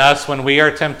 Strengthen us when we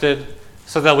are tempted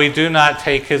so that we do not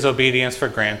take his obedience for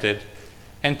granted,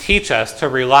 and teach us to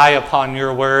rely upon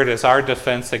your word as our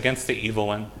defense against the evil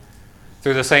one.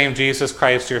 Through the same Jesus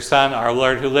Christ, your Son, our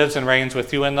Lord, who lives and reigns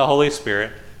with you in the Holy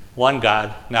Spirit, one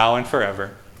God, now and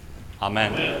forever.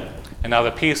 Amen. Amen. And now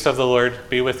the peace of the Lord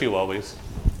be with you always.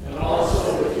 And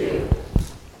also with you.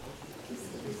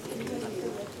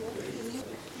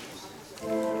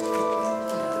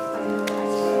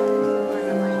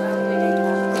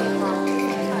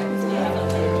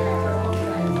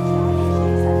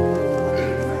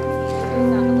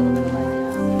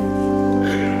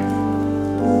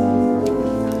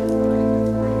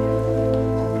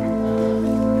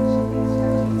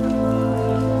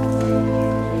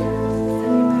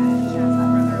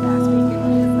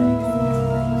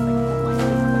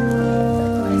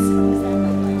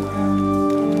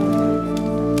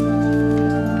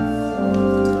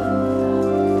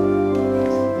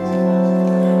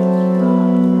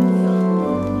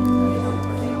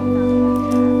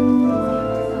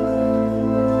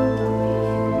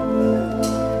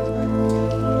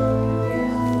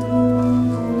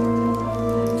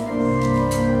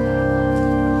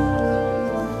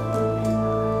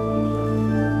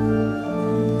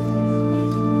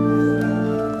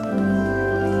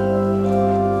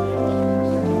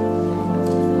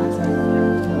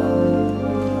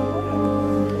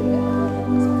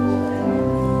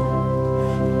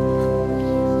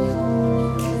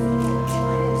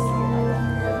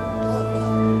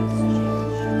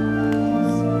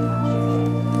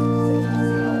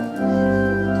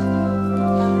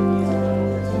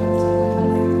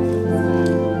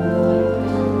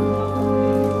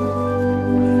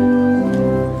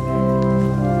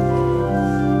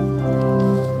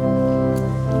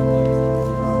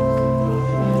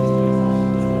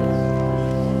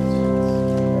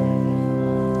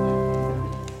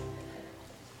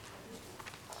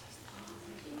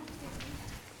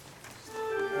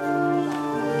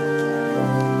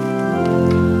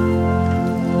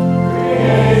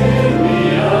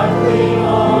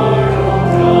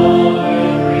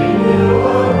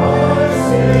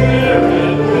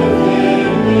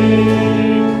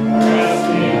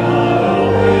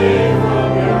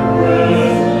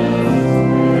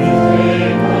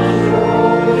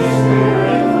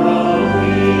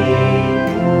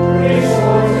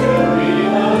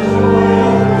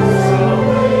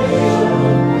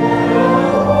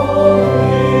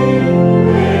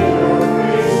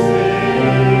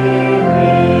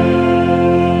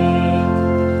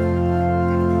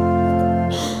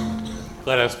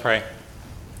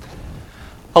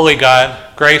 Holy God,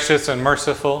 gracious and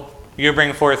merciful, you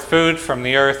bring forth food from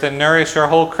the earth and nourish your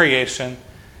whole creation.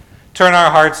 Turn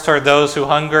our hearts toward those who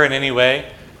hunger in any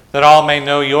way, that all may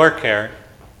know your care,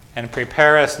 and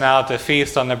prepare us now to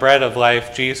feast on the bread of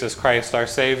life, Jesus Christ, our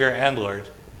Savior and Lord.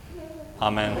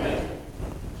 Amen.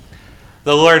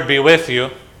 The Lord be with you.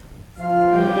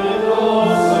 And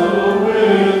also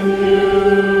with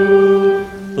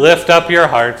you. Lift up your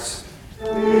hearts. We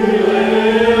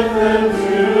lift them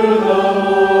to the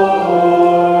Lord.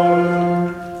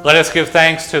 Let us give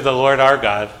thanks to the Lord our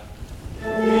God.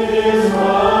 It is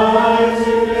right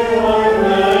to give our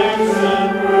thanks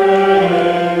and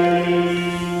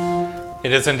praise.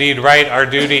 It is indeed right, our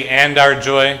duty and our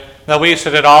joy, that we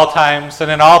should at all times and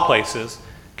in all places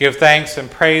give thanks and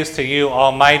praise to you,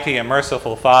 Almighty and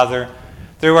merciful Father,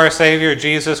 through our Savior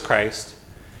Jesus Christ.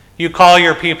 You call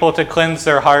your people to cleanse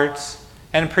their hearts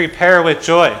and prepare with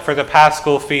joy for the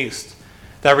Paschal feast,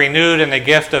 that renewed in the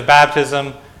gift of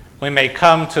baptism we may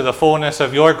come to the fullness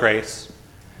of your grace.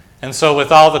 And so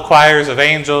with all the choirs of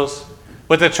angels,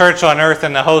 with the church on earth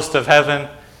and the host of heaven,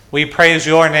 we praise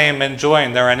your name and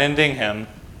join their unending hymn.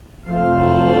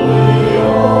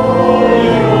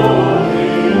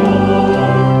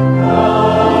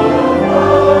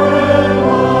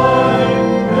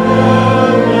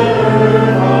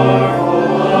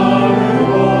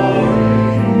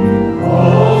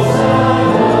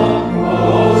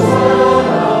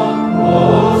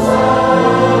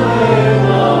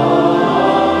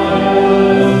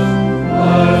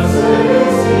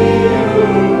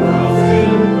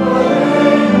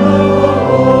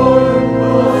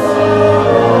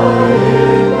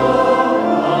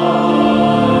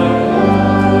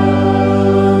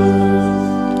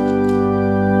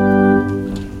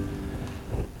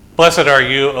 Blessed are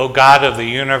you, O God of the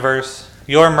universe.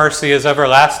 Your mercy is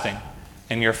everlasting,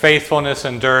 and your faithfulness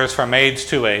endures from age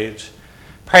to age.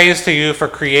 Praise to you for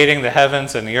creating the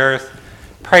heavens and the earth.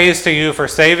 Praise to you for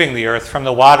saving the earth from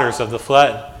the waters of the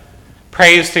flood.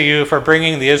 Praise to you for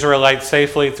bringing the Israelites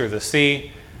safely through the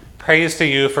sea. Praise to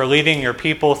you for leading your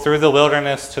people through the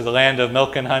wilderness to the land of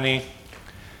milk and honey.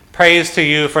 Praise to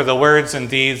you for the words and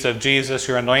deeds of Jesus,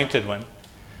 your anointed one.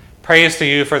 Praise to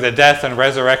you for the death and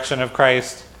resurrection of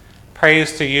Christ.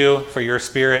 Praise to you for your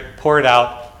Spirit poured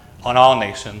out on all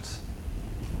nations.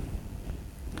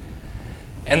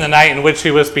 In the night in which he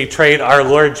was betrayed, our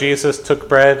Lord Jesus took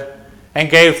bread and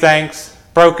gave thanks,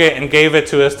 broke it, and gave it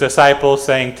to his disciples,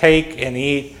 saying, "Take and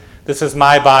eat. This is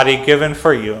my body given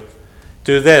for you.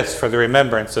 Do this for the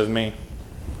remembrance of me."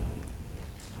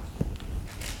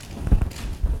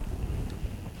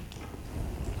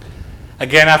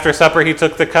 Again, after supper, he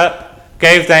took the cup,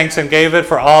 gave thanks, and gave it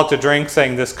for all to drink,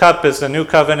 saying, "This cup is the new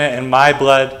covenant in my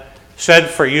blood,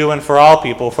 shed for you and for all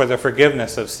people for the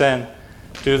forgiveness of sin.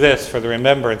 Do this for the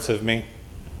remembrance of me."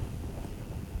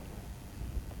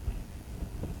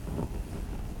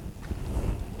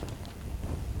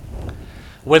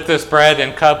 With this bread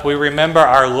and cup, we remember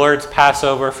our Lord's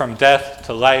Passover from death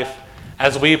to life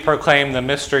as we proclaim the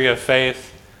mystery of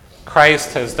faith.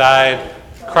 Christ has died.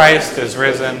 Christ is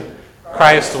risen.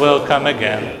 Christ will come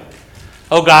again.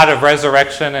 O God of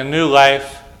resurrection and new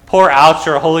life, pour out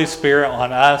your Holy Spirit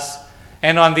on us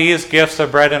and on these gifts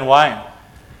of bread and wine.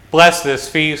 Bless this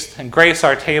feast and grace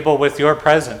our table with your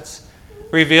presence.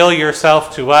 Reveal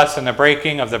yourself to us in the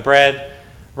breaking of the bread.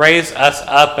 Raise us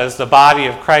up as the body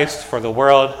of Christ for the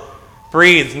world.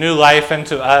 Breathe new life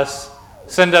into us.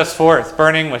 Send us forth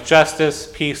burning with justice,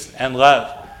 peace, and love.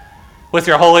 With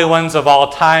your holy ones of all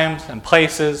times and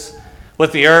places,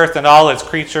 with the earth and all its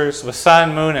creatures, with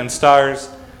sun, moon, and stars,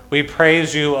 we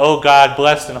praise you, O God,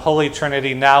 blessed in Holy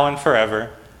Trinity, now and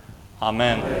forever.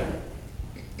 Amen.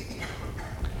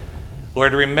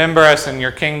 Lord, remember us in your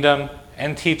kingdom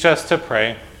and teach us to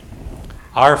pray.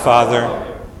 Our Father,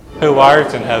 who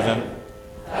art in heaven,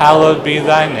 hallowed be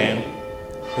thy name.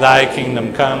 Thy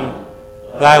kingdom come,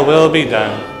 thy will be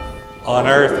done, on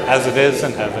earth as it is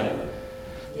in heaven.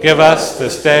 Give us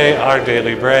this day our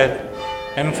daily bread,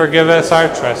 and forgive us our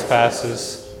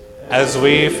trespasses, as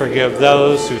we forgive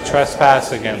those who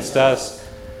trespass against us.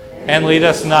 And lead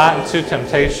us not into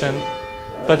temptation,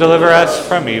 but deliver us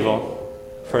from evil.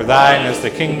 For thine is the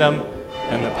kingdom,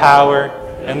 and the power,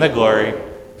 and the glory,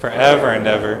 forever and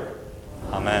ever.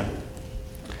 Amen.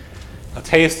 Now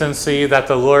taste and see that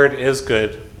the Lord is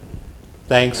good.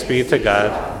 Thanks be to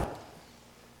God.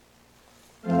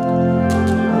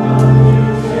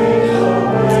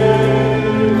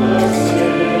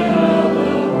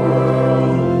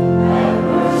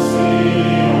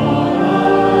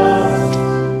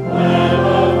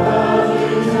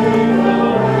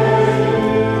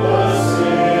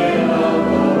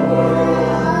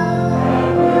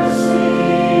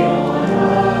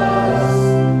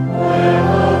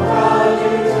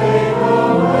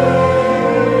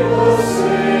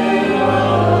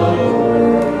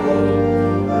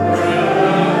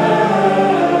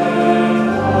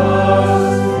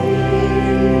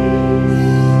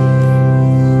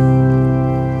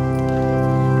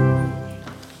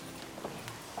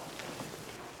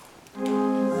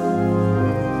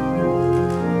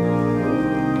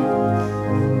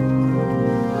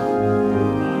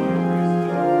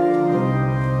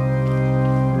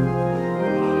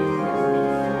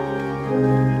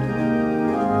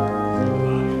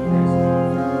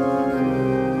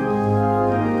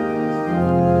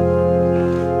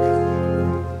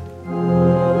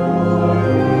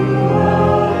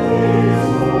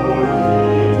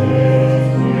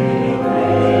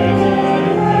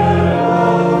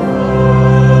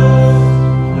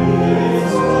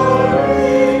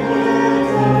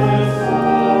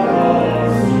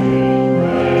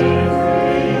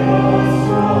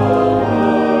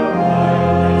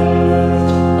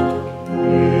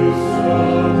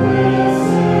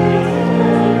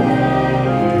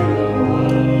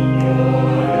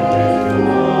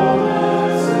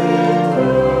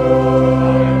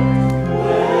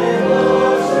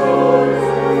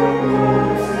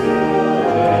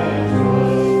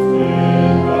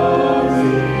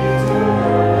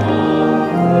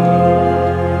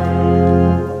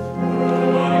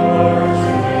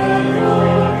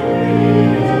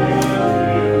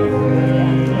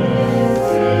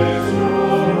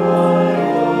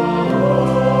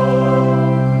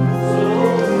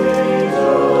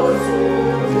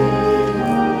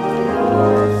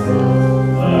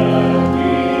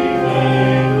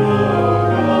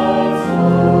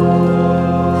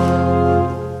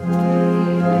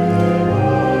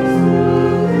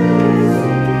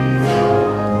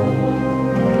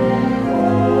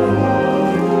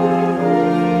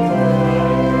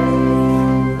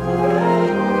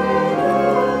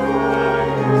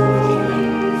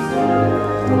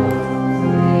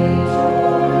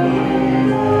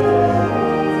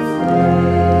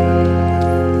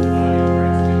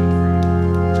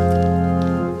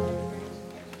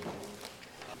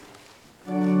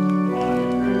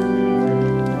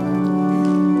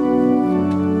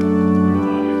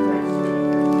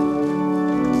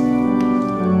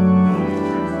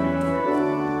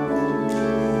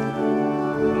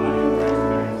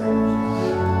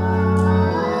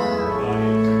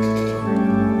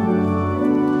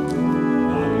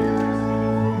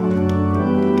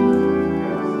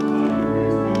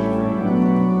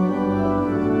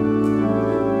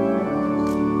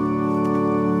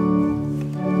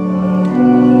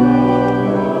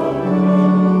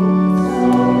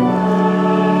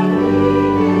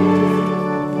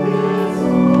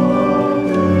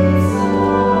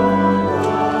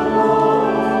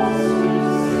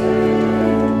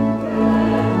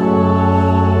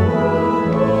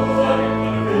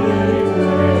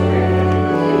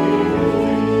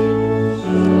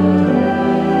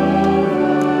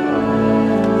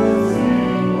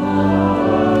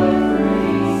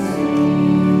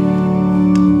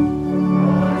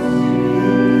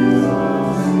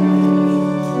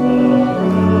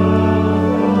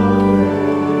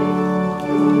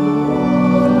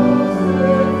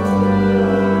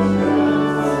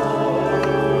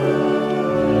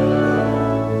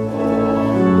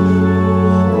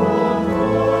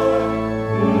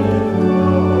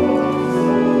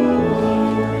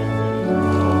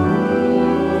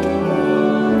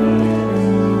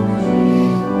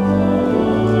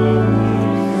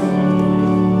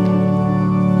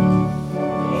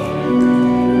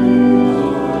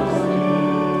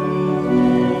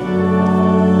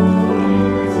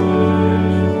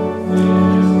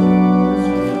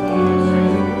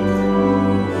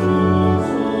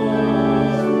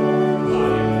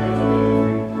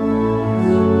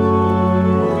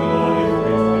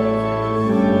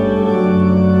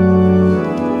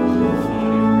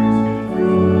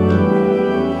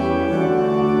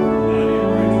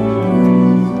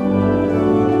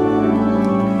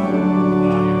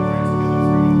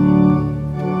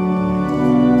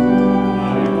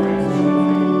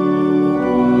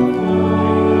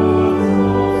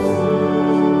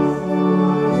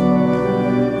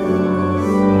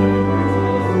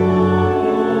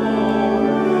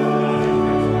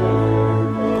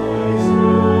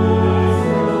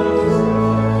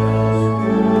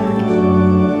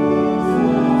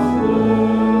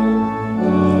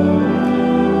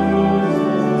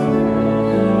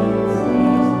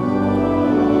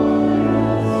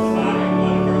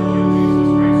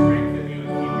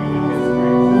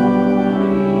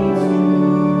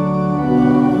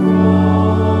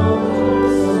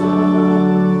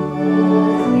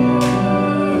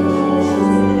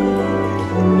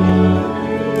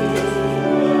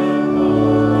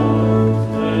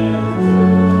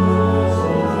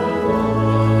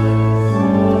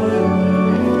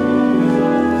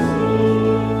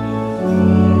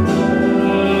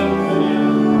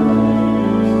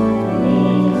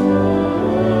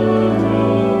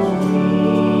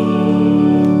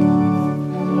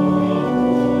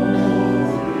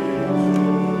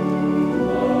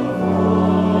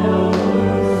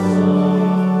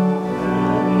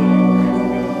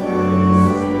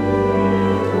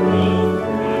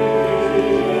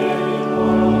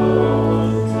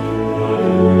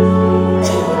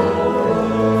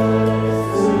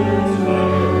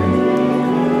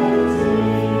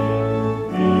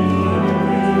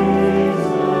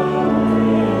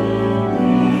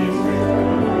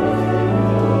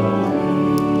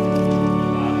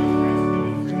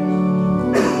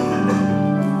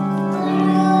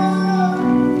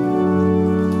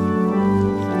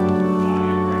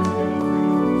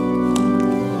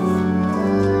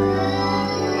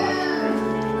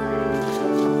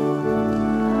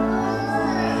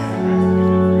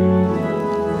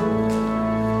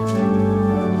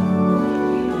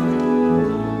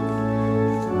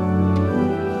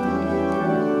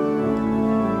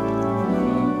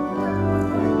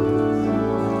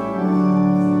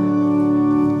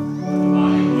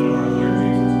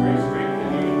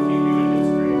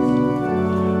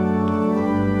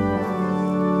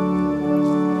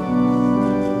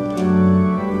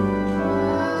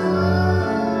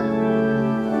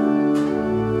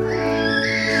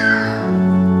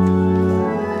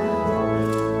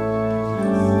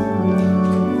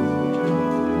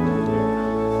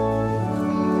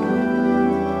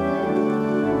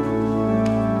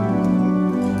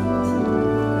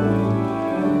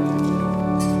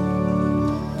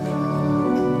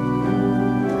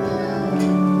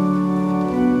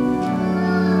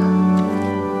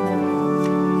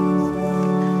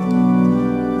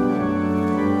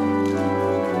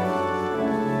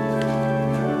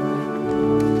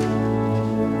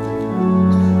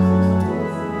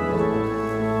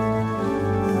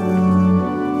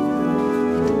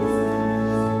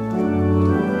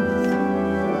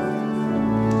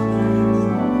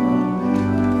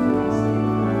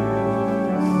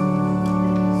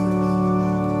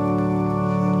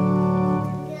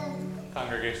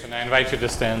 invite you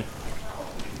to stand.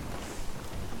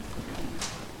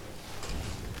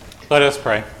 Let us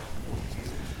pray.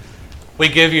 We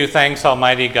give you thanks,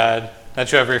 Almighty God,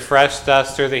 that you have refreshed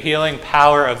us through the healing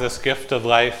power of this gift of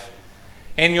life.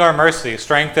 In your mercy,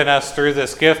 strengthen us through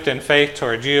this gift in faith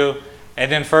toward you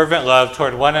and in fervent love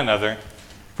toward one another,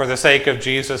 for the sake of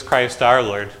Jesus Christ our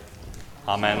Lord.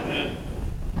 Amen. Amen.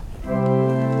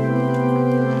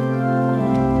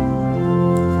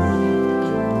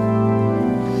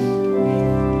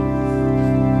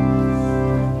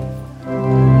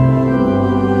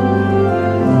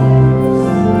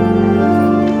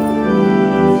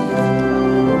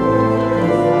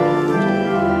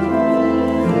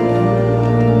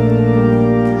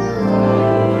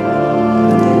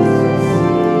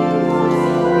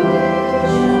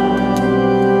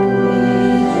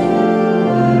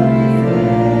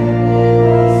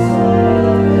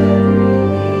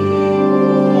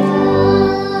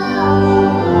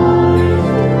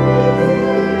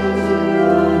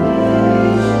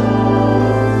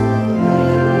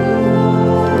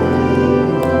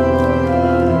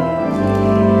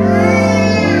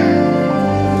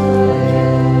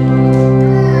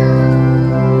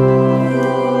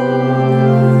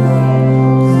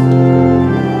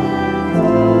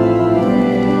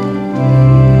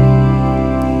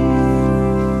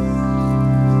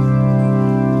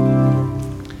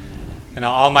 And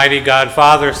Almighty God,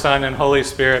 Father, Son, and Holy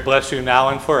Spirit, bless you now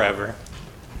and forever.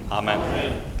 Amen.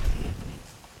 Amen. Amen.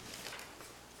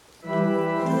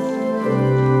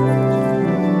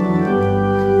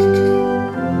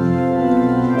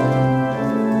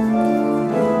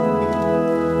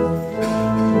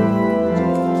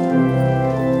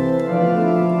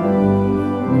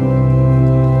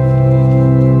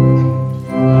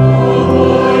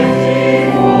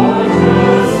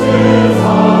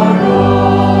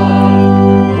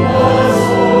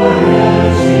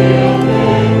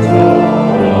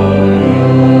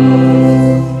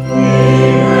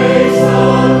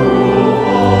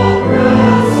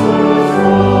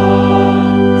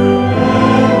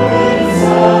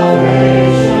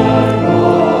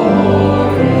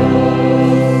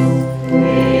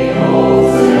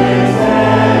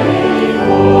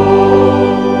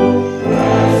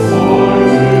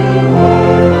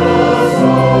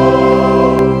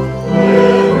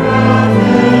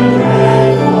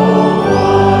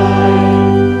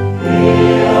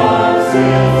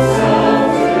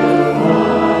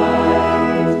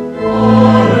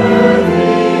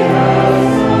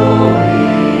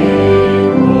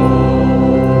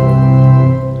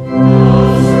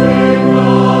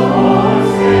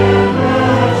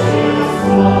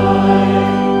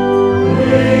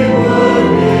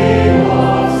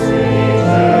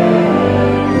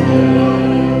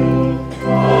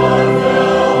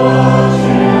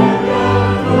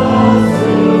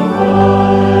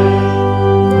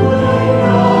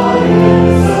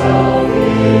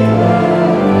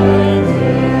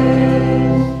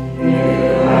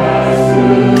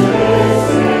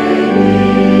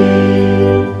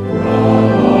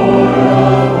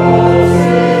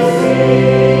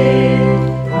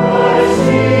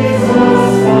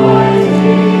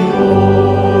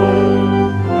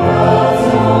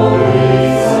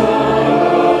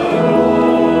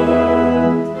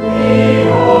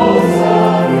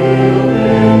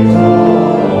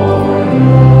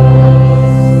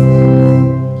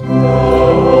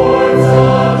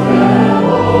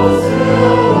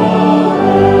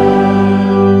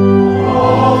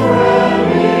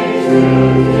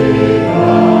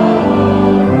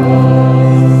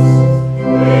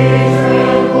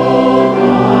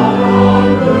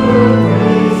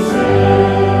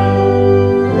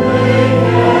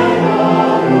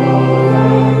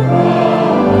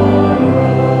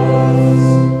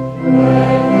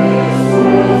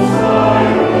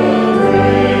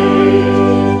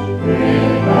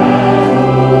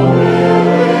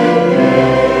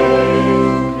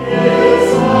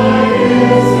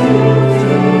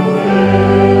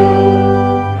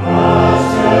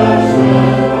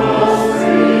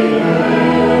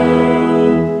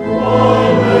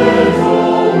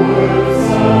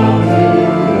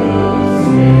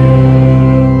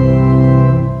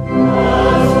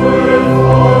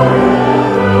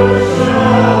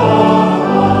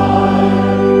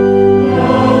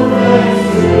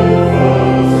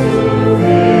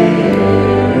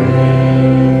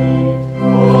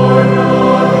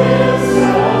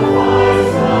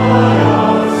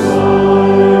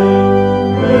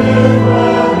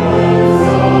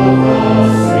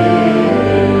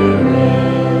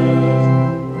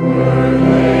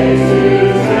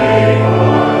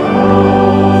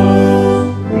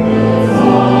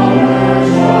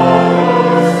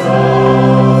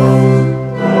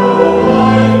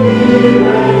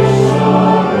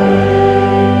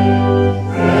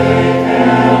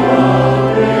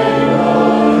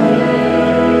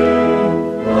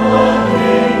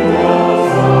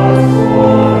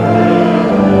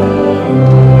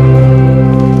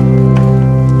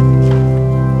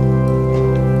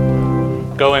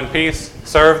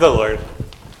 serve the Lord.